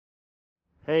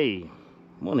Hey,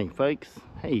 morning folks,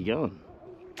 how you going?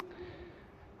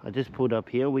 I just pulled up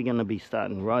here. We're going to be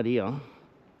starting right here,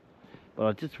 but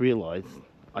I just realized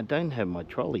I don't have my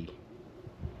trolley.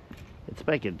 It's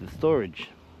back at the storage.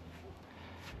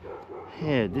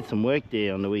 Yeah, did some work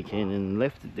there on the weekend and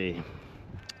left it there.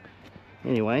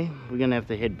 Anyway, we're going to have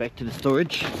to head back to the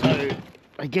storage, so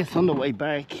I guess on the way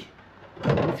back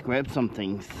let's grab some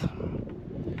things.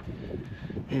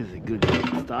 Here's a good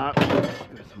start. Let's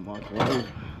grab some microwave.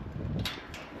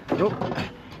 Oh,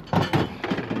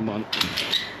 come on.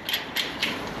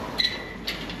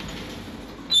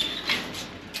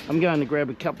 I'm going to grab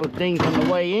a couple of things on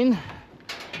the way in.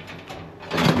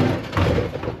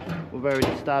 We've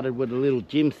already started with a little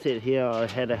gym set here I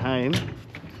had at home.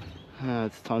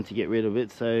 It's time to get rid of it,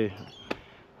 so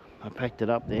I packed it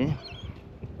up there.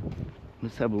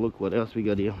 Let's have a look what else we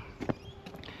got here.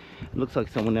 It looks like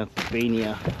someone else has been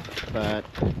here, but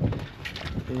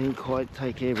they didn't quite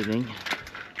take everything.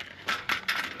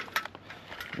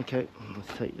 Okay,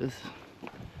 let's take this.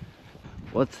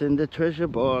 What's in the treasure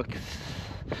box?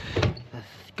 That's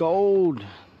gold.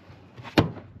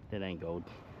 That ain't gold.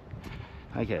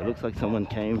 Okay, it looks like someone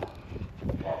came to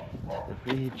the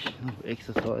fridge.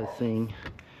 Exercise thing.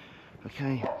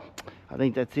 Okay, I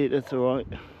think that's it. That's alright.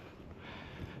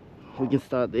 We can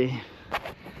start there.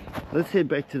 Let's head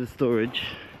back to the storage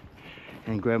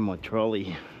and grab my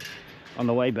trolley. On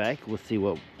the way back, we'll see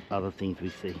what other things we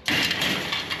see.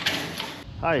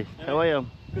 Hi, how are you?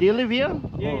 Do you live here?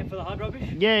 Yeah, for the hard rubbish?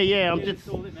 Yeah, I'm just...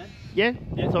 All it, man. Yeah?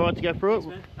 It's alright to go through it?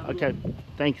 Thanks, man. Okay,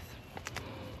 thanks.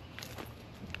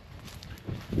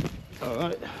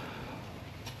 Alright.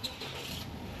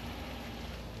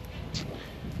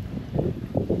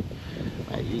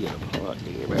 Mate, you got a polite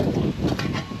here, bro.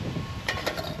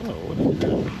 Oh, what is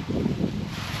that?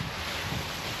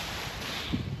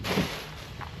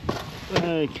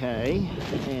 Okay,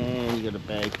 and you got a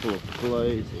bag full of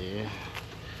clothes there.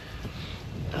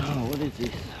 Oh, what is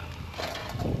this?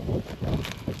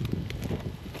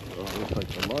 Oh, it looks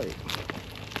like a light.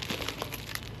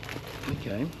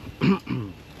 Okay.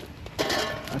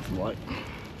 That's light.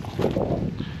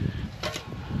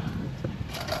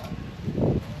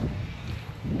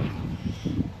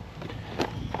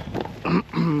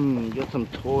 Got some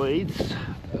toys.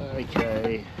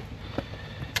 Okay.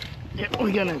 Yep,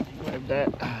 we're gonna grab that.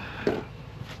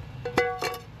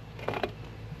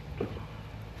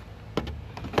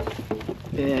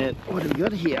 And what have we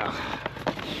got here?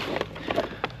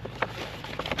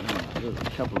 Oh, there's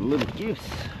a couple of little gifts.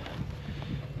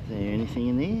 Is there anything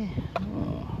in there?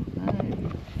 Oh, no.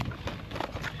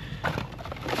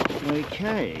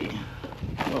 Okay.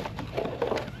 Well,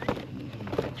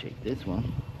 check this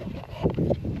one.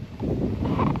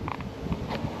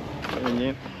 In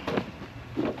there.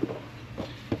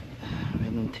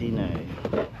 Valentino.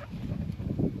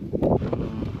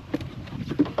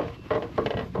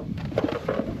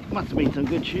 Must have been some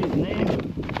good shoes in there.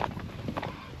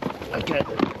 Okay,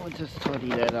 we'll just tidy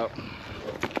that up.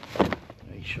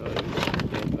 Make sure I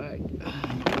go back.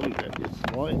 Let me grab this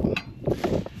light.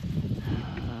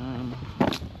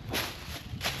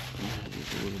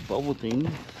 These little bubble things.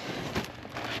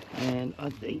 And I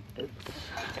think that's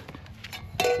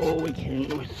all we can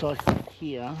recycle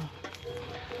here.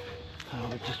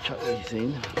 We'll just chuck these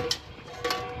in.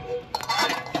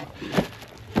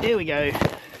 There we go.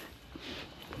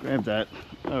 Grab that.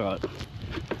 Alright.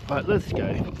 Right, let's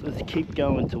go. Let's keep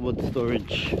going towards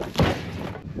storage.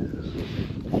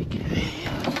 Okay,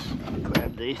 let's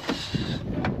grab this.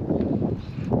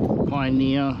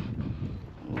 Pioneer.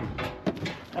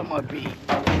 That might be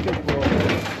good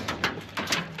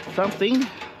for something.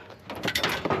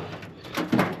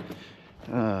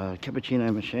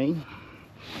 Cappuccino machine.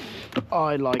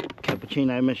 I like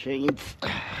cappuccino machines.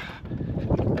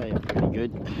 They are pretty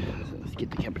good. So let's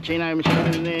get the cappuccino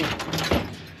machine in there.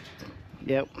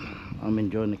 Yep, I'm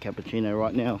enjoying the cappuccino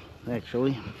right now,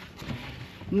 actually.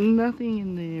 Nothing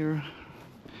in there.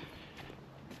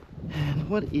 And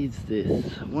what is this?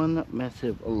 One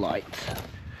massive light.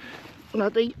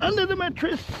 Nothing under the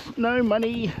mattress. No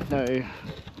money. No.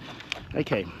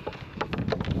 Okay.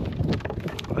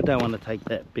 I don't want to take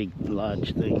that big,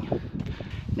 large thing.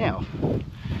 Now,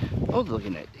 I was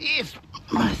looking at this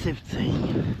massive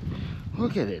thing.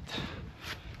 Look at it.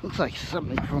 Looks like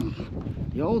something from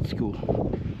the old school.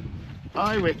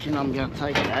 I reckon I'm going to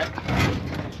take that.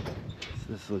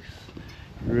 This looks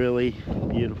really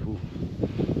beautiful.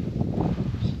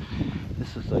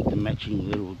 This is like the matching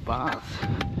little bath.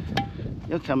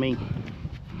 You're coming.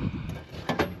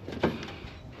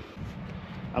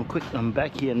 I'm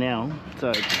back here now,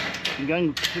 so I'm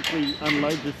going to quickly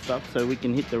unload this stuff so we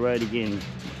can hit the road again.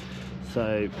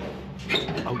 So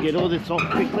I'll get all this off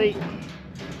quickly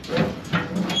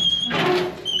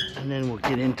and then we'll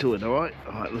get into it. Alright,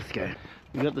 let's go.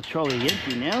 We've got the trolley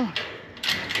empty now.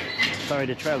 Sorry,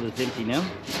 the trailer's empty now,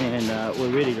 and we're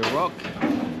ready to rock.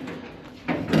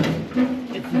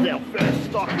 This is our first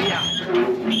stop here.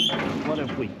 What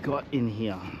have we got in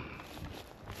here?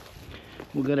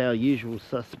 We've got our usual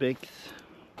suspects,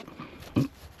 and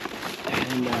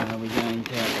we're going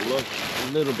to have a look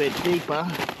a little bit deeper.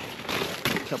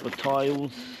 A couple of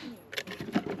tiles.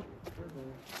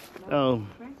 Oh,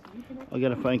 I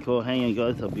got a phone call. Hang on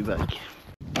guys, I'll be back.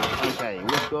 Okay,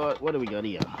 we've got, what do we got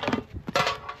here?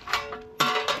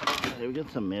 Okay, we got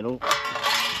some metal.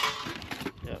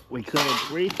 Yeah, we could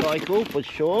recycle for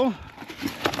sure.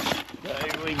 So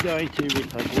we're going to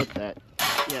recycle. What's that?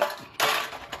 Yeah.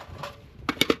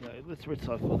 So let's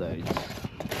recycle those.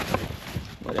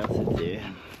 What else is there?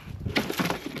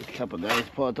 A couple of those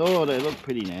pots. Oh, they look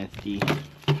pretty nasty.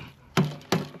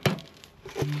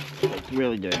 It's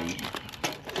really dirty.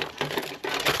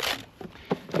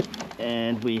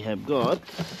 And we have got,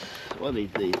 what is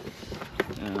these?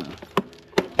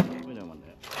 We don't want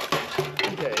that.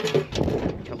 Okay,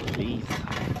 a couple of these.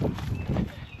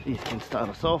 These can start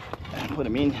us off and put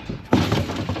them in.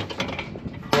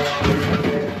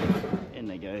 In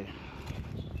they go.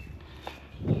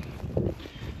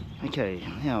 Okay,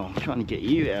 now I'm trying to get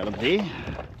you out of there.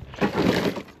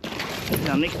 That's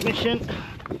our next mission.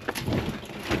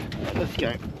 Let's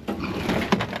go.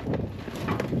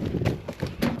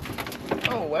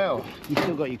 Oh wow, you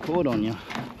still got your cord on you.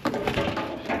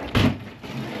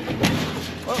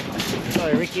 Oh,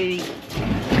 sorry Ricky.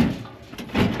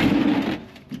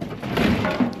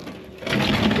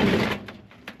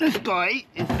 This guy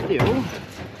is still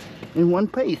in one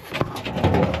piece.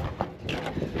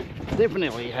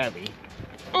 Definitely heavy.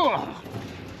 Oh,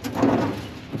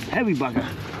 heavy bugger.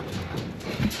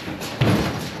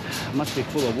 Must be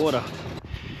full of water.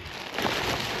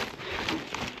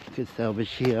 Good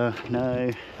salvage here.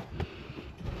 No.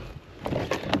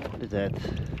 What is that?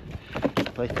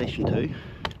 PlayStation 2.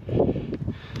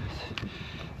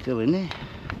 Still in there?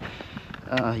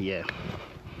 Yeah.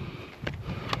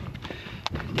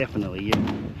 Definitely, yeah.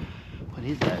 What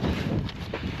is that?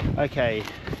 Okay.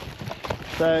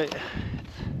 So,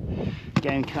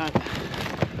 game cut.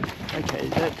 Okay,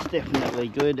 that's definitely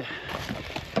good.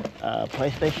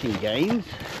 PlayStation games.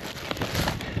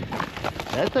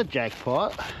 That's a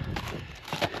jackpot.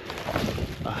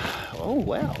 Oh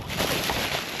wow.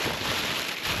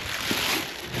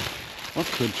 What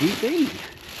could you be?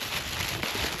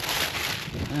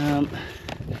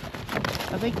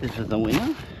 I think this is the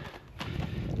winner.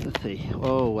 Let's see.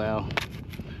 Oh wow.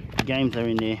 The games are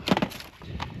in there.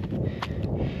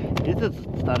 This is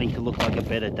starting to look like a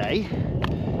better day.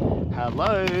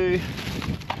 Hello.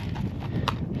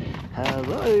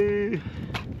 Hello.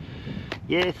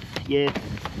 Yes, yes,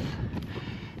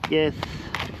 yes.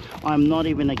 I'm not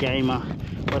even a gamer,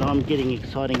 but I'm getting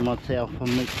exciting myself.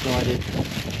 I'm excited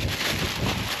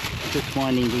just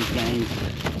finding these games.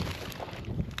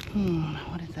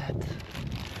 What is that?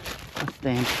 A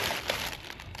stamp.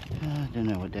 I don't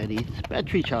know what that is.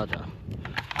 Battery charger.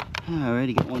 Oh, I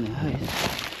already got one of those.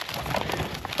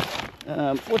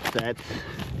 What's that?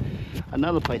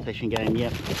 Another PlayStation game,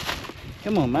 yep.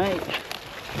 Come on, mate.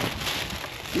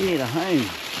 You need a home.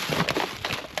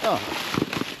 Oh,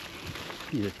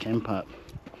 you just came apart.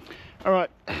 Alright,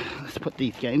 let's put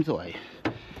these games away.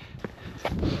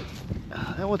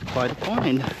 That was quite a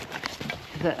find.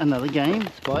 Is that another game?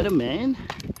 Spider-Man?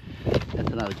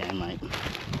 That's another game, mate.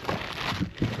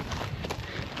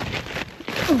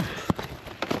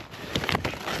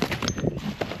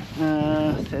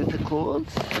 Santa Claus?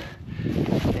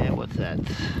 Yeah, what's that?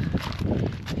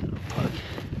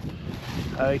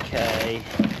 Okay.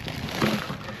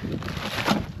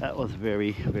 That was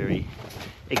very, very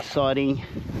exciting,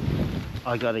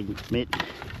 I gotta admit.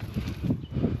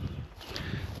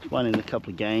 Won in a couple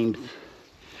of games.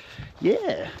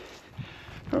 Yeah.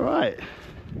 Alright.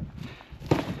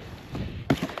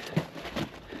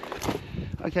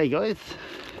 Okay guys.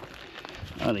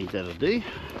 I think that'll do.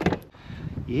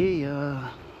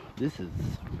 Yeah, this is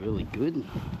really good.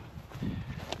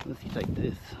 Let's take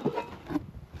this.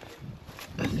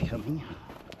 That's coming.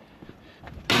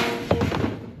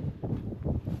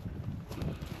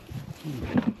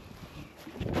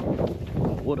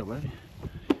 Water, baby.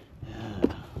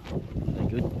 Yeah, they're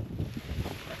good.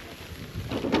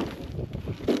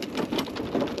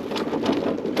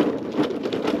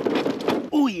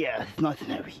 Oh yeah, it's nice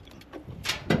and heavy.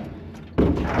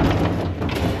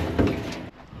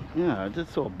 Yeah, I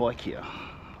just saw a bike here.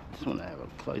 Just want to have a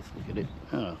close look at it.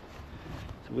 Oh,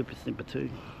 it's a whippersnipper too.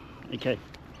 Okay,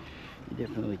 you're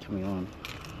definitely coming on.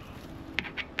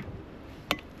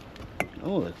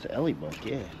 Oh, it's an alley bike,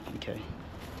 yeah, okay.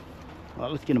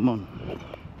 Alright, let's get them on.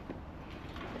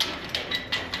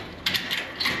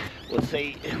 We'll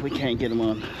see if we can't get them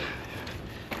on.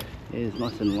 Yeah, it's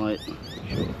nice and light.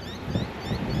 Sure.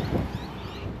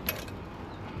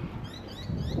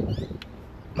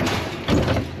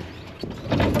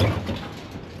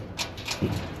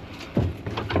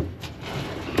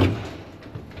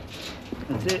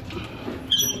 That's it.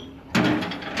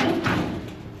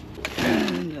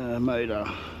 And a motor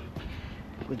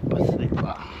with bus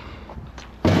slipper.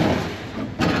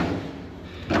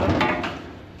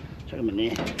 Chuck them in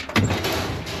there.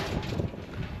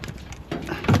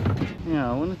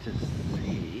 Now I wanted to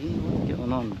see what's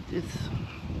going on with this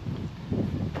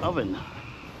oven.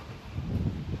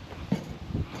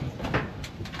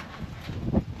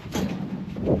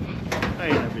 Oh,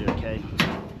 yeah, that'll be okay.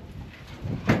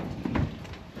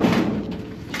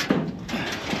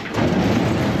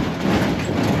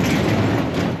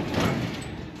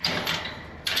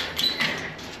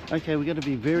 Okay, we got to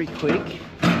be very quick.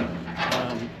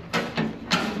 I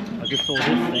just saw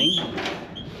this thing.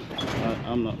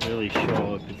 I'm not really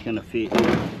sure if it's going to fit.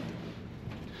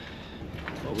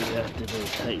 What we have to do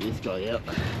is take this guy out.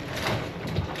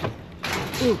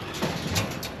 Ooh.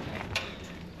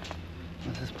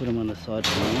 Let's just put him on the side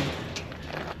for a moment.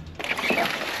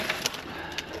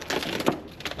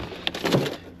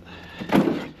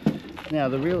 Now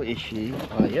the real issue,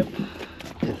 is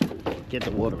get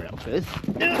the water out first.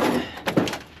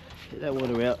 Get that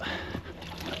water out.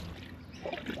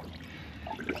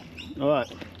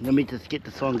 Alright, let me just get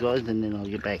this on, guys, and then I'll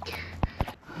get back.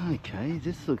 Okay,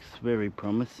 this looks very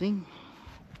promising.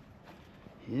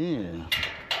 Yeah.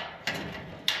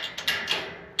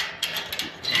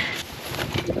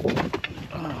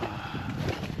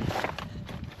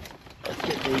 Let's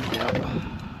get these out.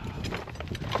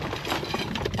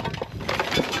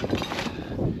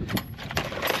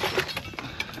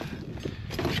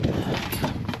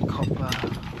 Copper.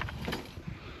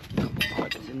 Couple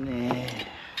pipes in there.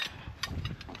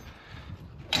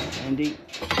 Handy.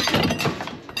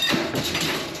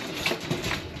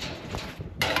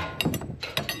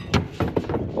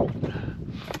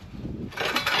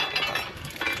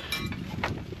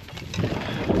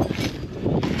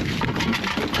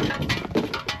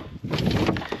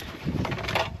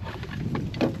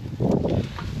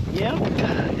 Yeah,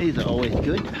 these are always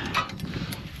good.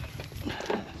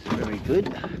 It's very good.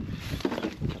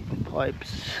 Couple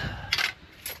pipes.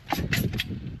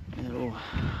 Little.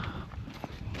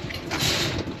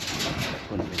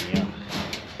 Put them in here.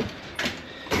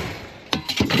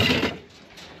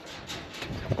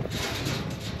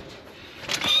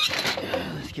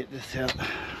 Let's get this out.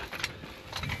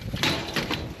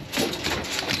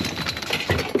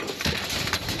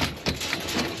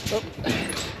 Oh.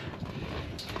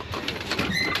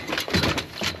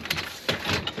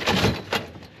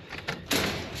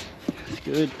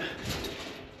 Good.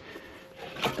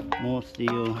 More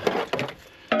steel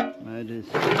motors.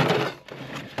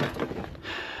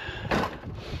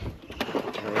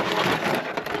 Okay.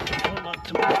 Try not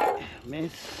to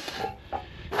mess.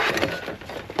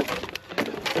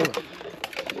 Oh.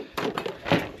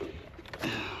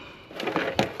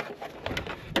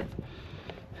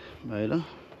 Motor.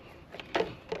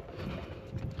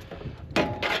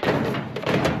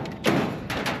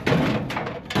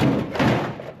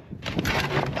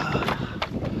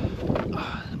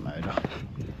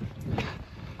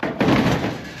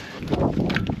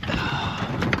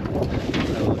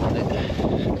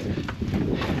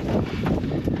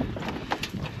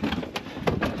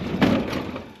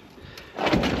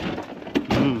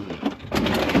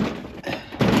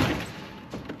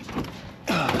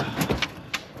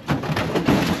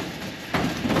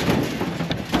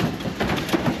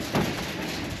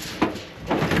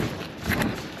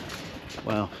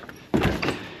 Wow,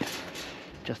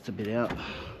 just a bit out.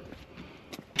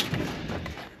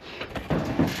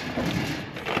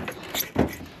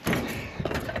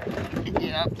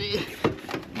 Get up there.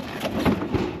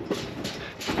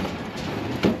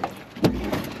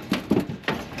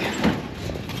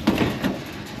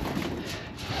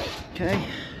 Okay,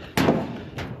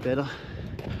 better.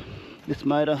 This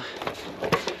motor, I'm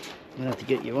gonna have to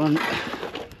get you on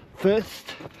first.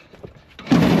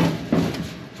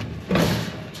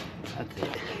 That's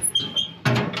it.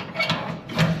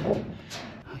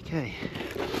 Okay,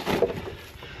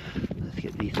 let's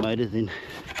get these motors in.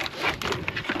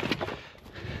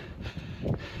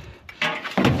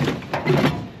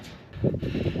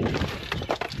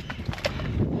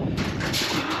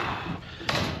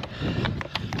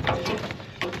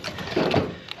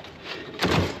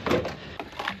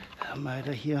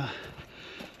 motor here.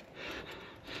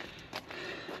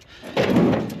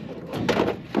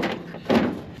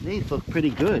 These look pretty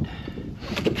good,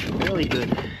 really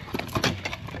good.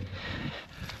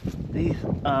 These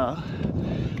are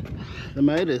the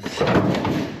motors.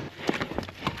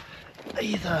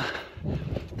 These are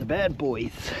the bad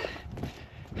boys.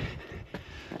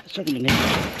 Let's chuck them in there.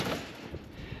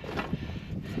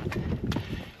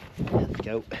 Let's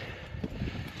go.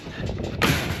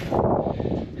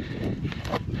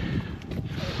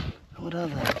 What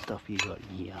other stuff you got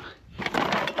in here?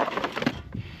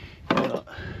 Got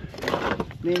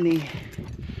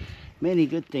many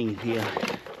good things here.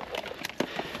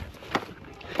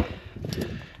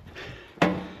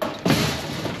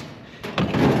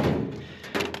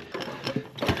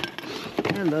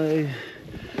 Hello,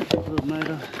 little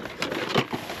motor.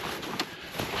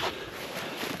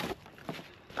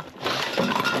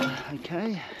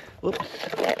 Okay, whoops,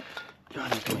 try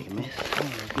not to make a mess. Oh,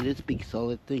 look at this big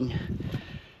solid thing.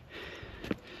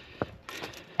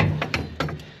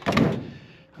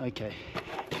 Okay.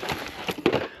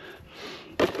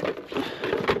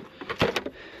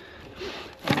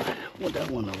 I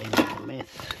don't want to leave it a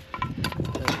mess.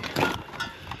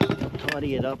 So,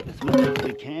 tidy it up as much as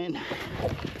we can.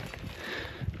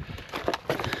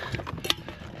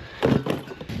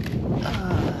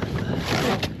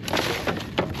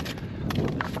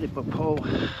 Slipper pole.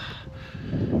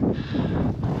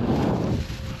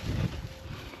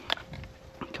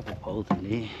 A couple of poles in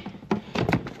there.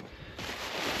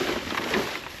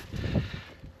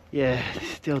 Yeah,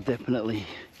 still definitely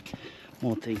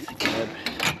more things to grab.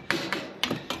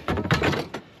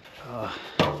 Oh,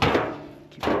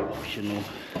 keep it optional.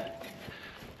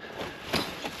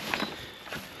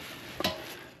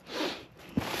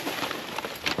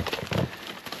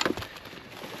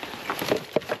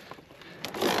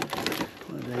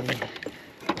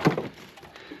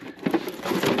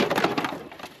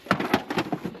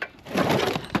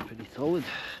 Pretty solid.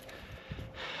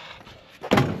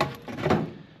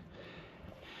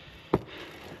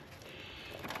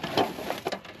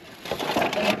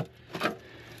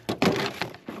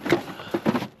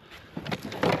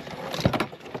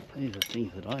 These are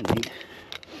things that I need,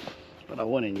 but I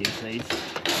want to use these.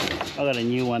 I got a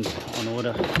new one on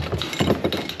order.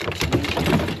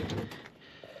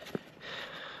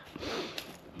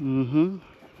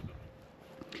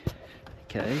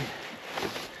 Okay.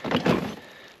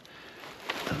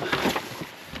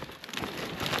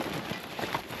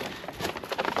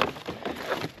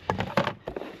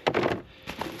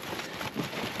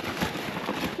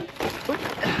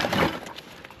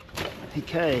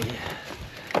 Okay.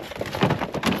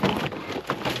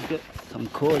 Got some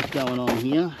cords going on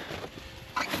here.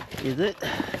 Is it?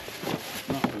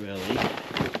 Not really.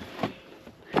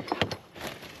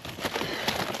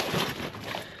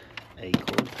 A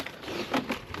cord.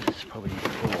 This is probably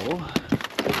 4.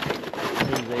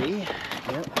 CV.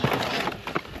 Yep.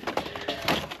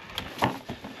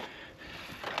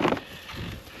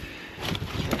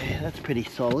 Okay, that's pretty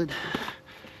solid.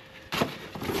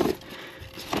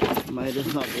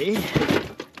 Motor's not there.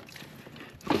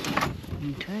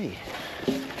 Okay.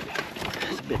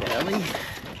 It's a bit early.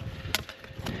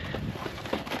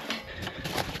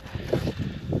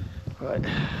 Right.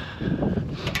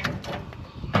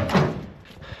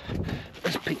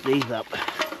 Let's pick these up.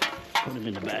 Put them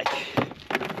in the back.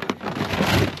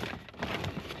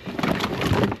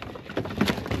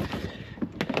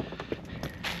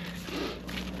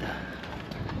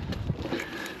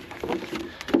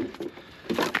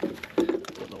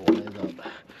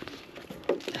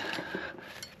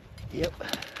 Yep,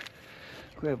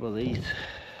 grab all these,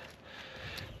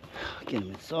 get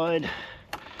them inside.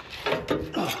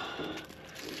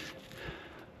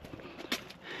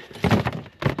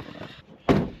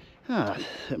 Ah,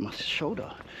 hit my shoulder.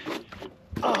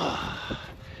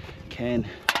 Can.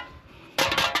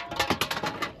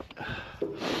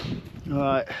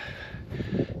 Alright,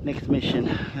 next mission,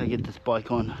 gotta get this bike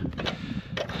on.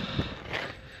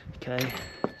 Okay,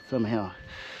 somehow.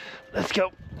 Let's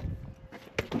go.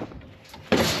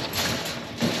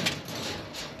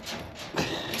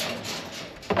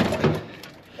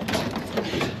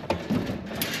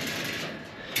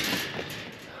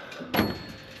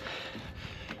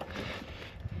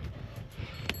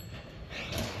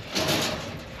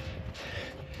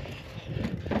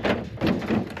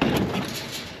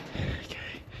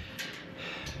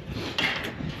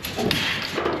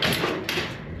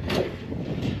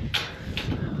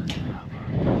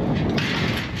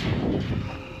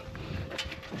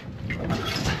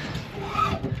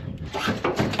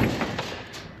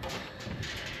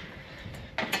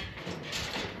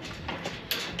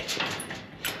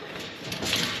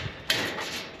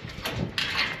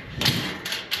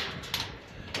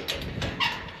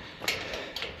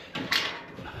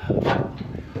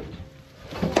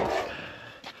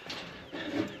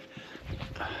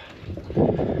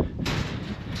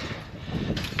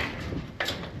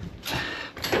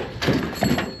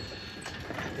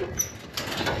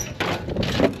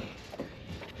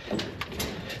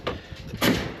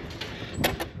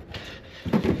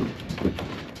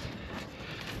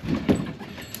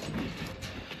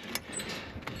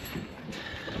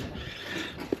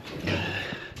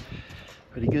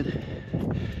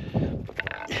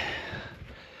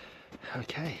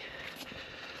 Okay.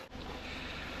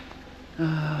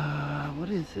 What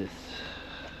is this?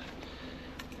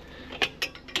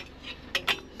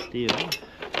 Steel.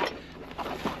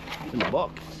 It's in a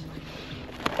box.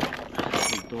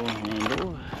 The door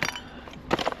handle.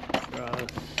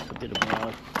 Brass. A bit of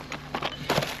brass.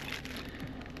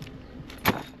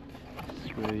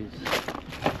 Screws.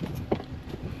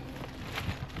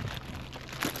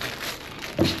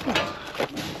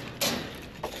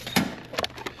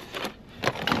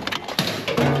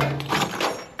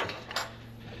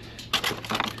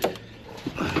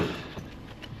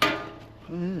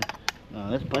 No,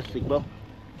 that's plastic, well.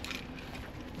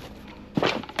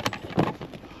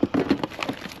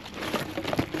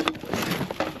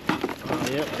 Oh,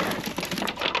 yep.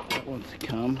 That wants to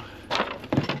come.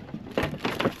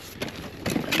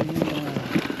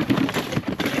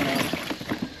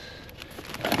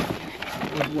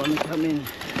 There's one to come in.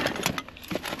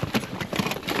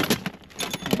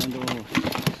 Handle.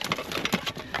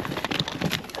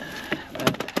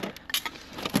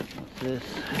 What's this?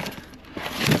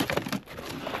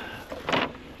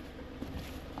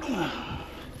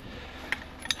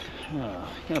 Oh,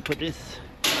 gonna put this.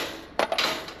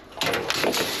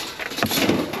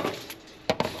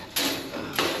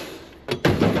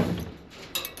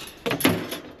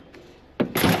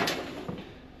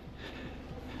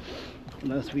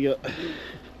 What else we got?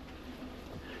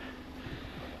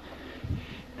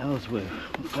 Ellsworth.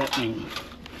 What's that mean?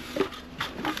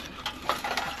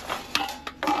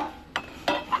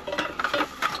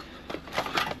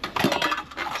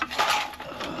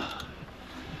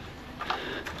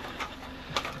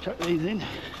 Chuck these in.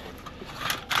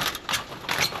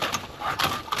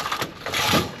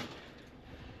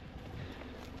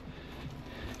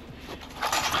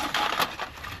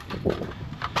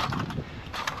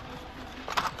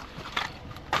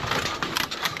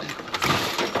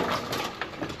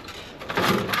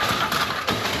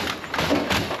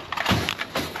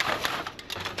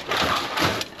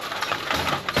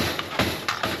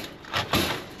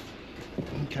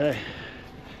 Okay.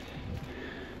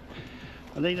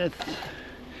 I think that's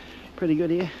pretty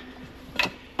good here.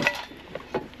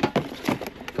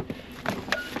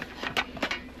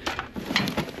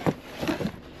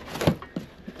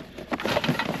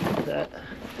 That.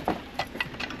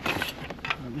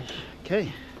 Rubbish.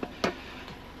 Okay.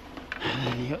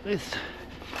 You got this.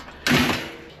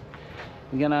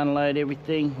 We're going to unload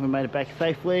everything. We made it back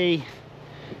safely.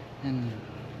 And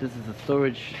this is the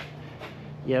storage.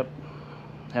 Yep.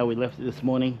 How we left it this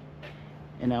morning.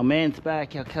 And our man's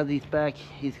back, our cousin's back.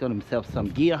 He's got himself some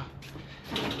gear.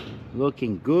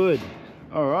 Looking good.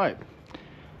 All right.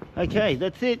 Okay,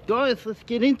 that's it, guys. Let's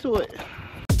get into it.